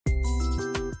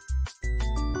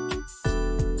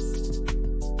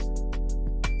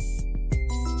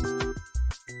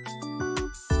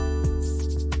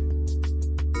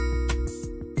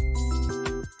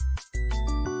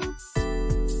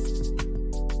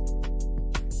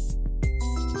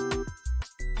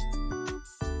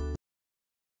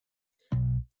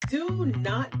Do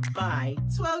not buy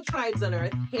 12 Tribes on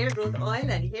Earth hair growth oil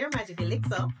and hair magic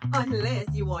elixir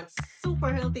unless you want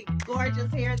super healthy,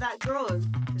 gorgeous hair that grows.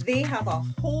 They have a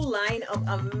whole line of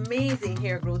amazing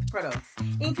hair growth products,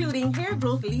 including hair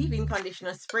growth leave-in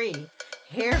conditioner spray,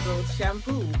 hair growth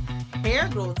shampoo, hair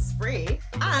growth spray,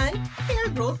 and hair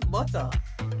growth butter.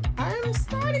 I'm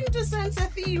starting to sense a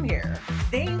theme here.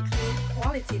 They include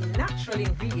quality natural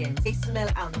ingredients. They smell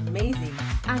amazing,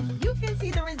 and you can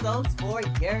see the results for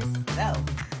yourself.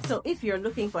 So if you're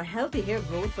looking for healthy hair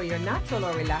growth for your natural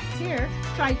or relaxed hair,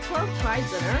 try 12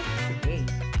 Tribes on Earth today.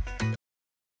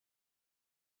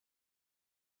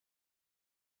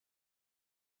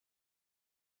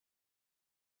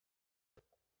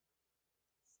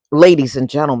 Ladies and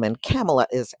gentlemen, Kamala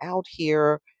is out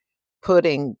here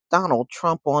putting Donald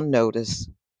Trump on notice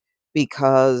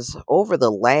because over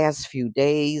the last few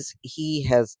days, he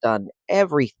has done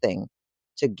everything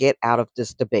to get out of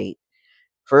this debate.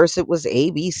 First, it was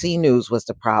ABC News was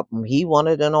the problem. He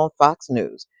wanted it on Fox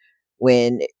News.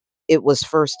 When it was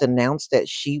first announced that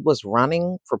she was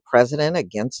running for president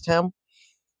against him,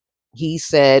 he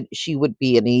said she would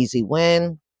be an easy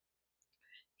win.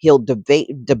 He'll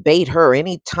debate her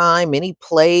anytime, any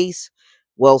place.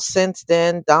 Well, since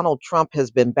then, Donald Trump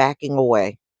has been backing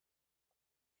away.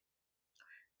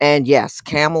 And yes,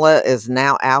 Kamala is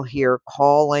now out here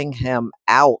calling him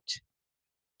out.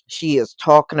 She is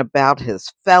talking about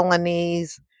his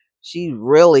felonies. She's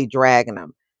really dragging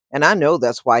him. And I know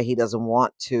that's why he doesn't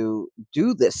want to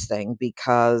do this thing,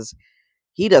 because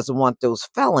he doesn't want those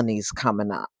felonies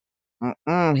coming up.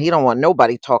 He don't want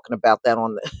nobody talking about that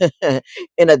on the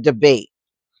in a debate.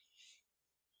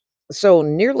 So,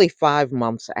 nearly 5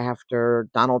 months after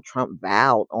Donald Trump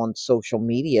vowed on social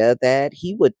media that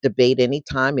he would debate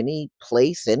anytime, any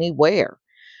place, anywhere,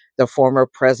 the former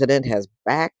president has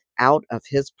backed out of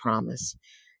his promise.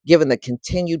 Given the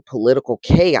continued political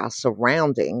chaos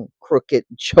surrounding crooked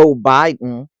Joe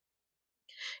Biden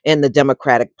and the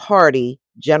Democratic Party,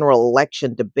 general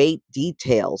election debate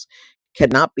details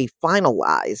cannot be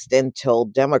finalized until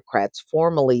Democrats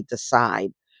formally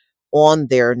decide on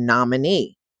their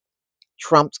nominee.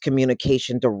 Trump's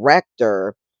communication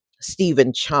director,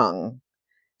 Stephen Chung,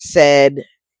 said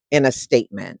in a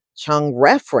statement. Chung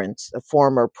referenced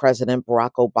former President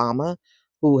Barack Obama,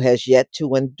 who has yet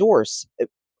to endorse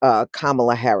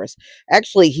Kamala Harris.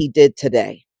 Actually, he did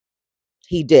today.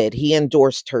 He did. He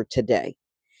endorsed her today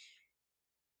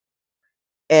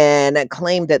and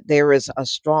claimed that there is a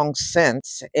strong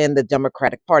sense in the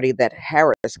Democratic Party that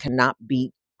Harris cannot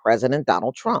beat President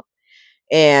Donald Trump,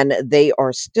 and they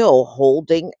are still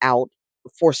holding out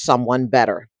for someone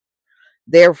better.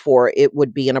 Therefore, it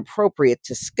would be inappropriate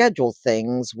to schedule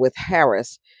things with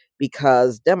Harris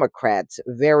because Democrats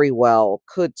very well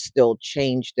could still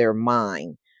change their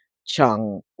mind.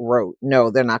 Chung wrote, no,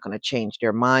 they're not going to change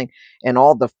their mind. And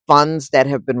all the funds that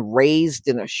have been raised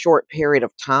in a short period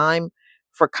of time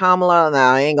for Kamala,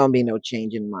 now ain't going to be no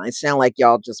change in mind. Sound like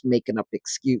y'all just making up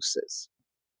excuses.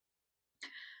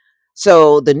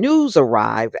 So the news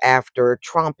arrived after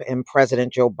Trump and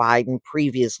President Joe Biden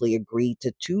previously agreed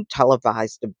to two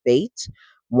televised debates.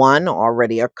 One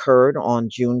already occurred on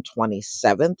June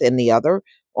 27th and the other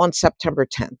on September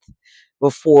 10th.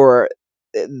 Before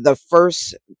the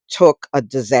first took a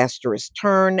disastrous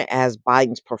turn as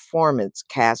Biden's performance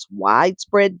cast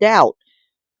widespread doubt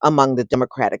among the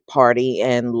Democratic Party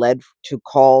and led to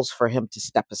calls for him to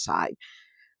step aside.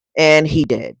 And he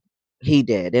did. He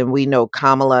did. And we know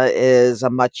Kamala is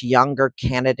a much younger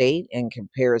candidate in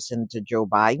comparison to Joe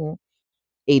Biden,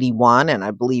 81, and I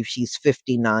believe she's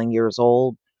 59 years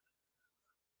old.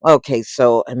 Okay,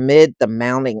 so amid the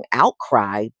mounting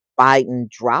outcry, Biden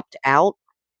dropped out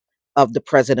of the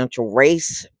presidential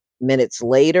race. Minutes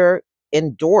later,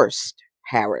 endorsed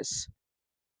Harris.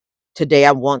 Today,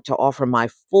 I want to offer my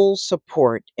full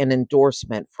support and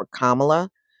endorsement for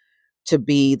Kamala to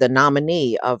be the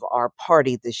nominee of our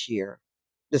party this year.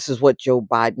 This is what Joe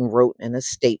Biden wrote in a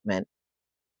statement.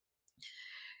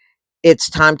 It's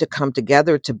time to come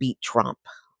together to beat Trump.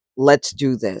 Let's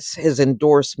do this. His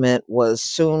endorsement was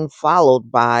soon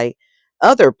followed by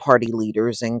other party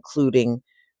leaders, including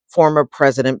former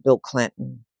President Bill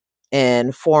Clinton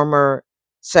and former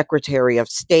Secretary of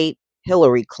State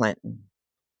Hillary Clinton.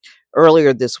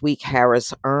 Earlier this week,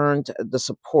 Harris earned the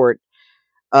support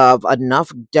of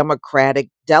enough Democratic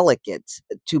delegates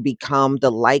to become the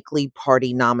likely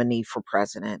party nominee for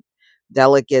president.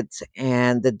 Delegates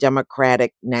and the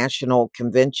Democratic National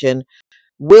Convention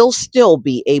will still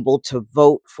be able to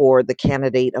vote for the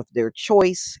candidate of their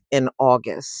choice in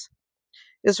August.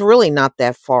 It's really not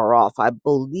that far off. I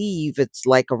believe it's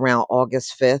like around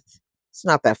August 5th. It's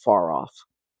not that far off.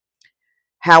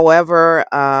 However,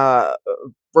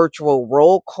 virtual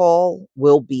roll call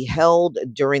will be held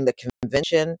during the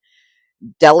convention.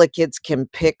 Delegates can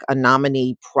pick a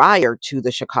nominee prior to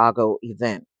the Chicago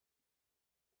event.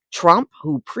 Trump,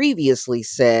 who previously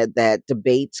said that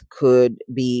debates could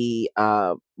be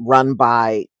run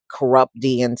by corrupt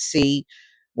DNC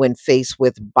when faced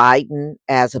with Biden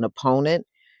as an opponent,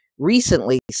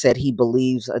 recently said he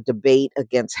believes a debate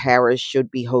against Harris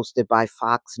should be hosted by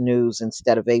Fox News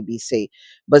instead of ABC.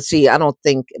 But see, I don't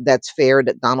think that's fair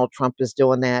that Donald Trump is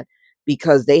doing that,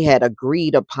 because they had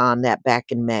agreed upon that back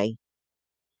in May.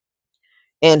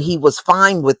 And he was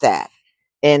fine with that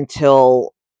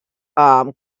until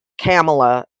um,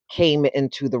 Kamala came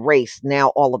into the race. Now,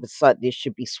 all of a sudden, it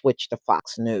should be switched to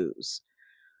Fox News.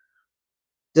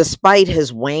 Despite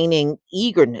his waning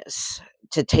eagerness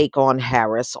to take on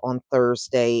Harris on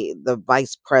Thursday, the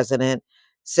vice president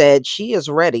said she is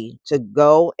ready to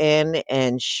go in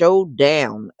and show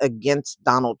down against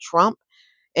Donald Trump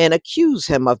and accuse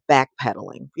him of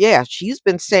backpedaling. Yeah, she's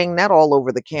been saying that all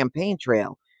over the campaign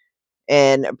trail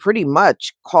and pretty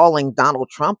much calling Donald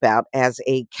Trump out as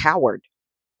a coward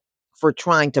for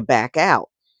trying to back out.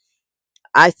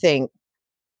 I think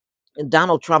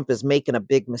Donald Trump is making a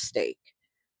big mistake.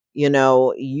 You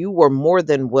know, you were more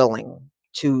than willing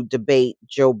to debate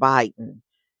Joe Biden,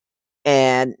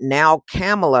 and now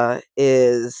Kamala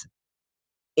is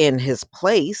in his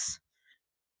place,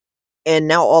 and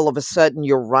now all of a sudden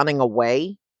you're running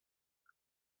away.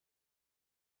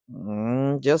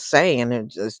 Just saying,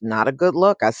 it's just not a good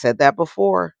look. I said that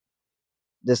before.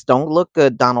 This don't look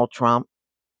good, Donald Trump.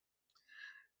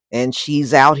 And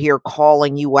she's out here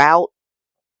calling you out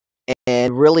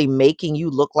and really making you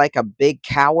look like a big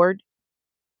coward.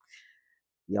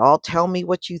 Y'all tell me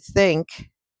what you think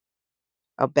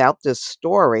about this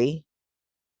story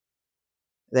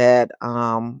that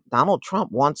Donald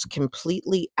Trump wants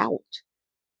completely out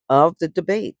of the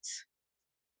debates.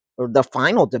 Or the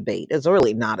final debate is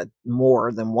really not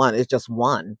more than one. It's just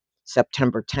one,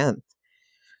 September 10th.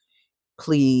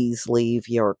 Please leave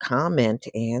your comment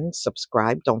and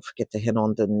subscribe. Don't forget to hit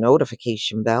on the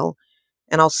notification bell.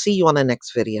 And I'll see you on the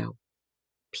next video.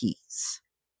 Peace,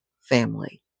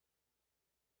 family.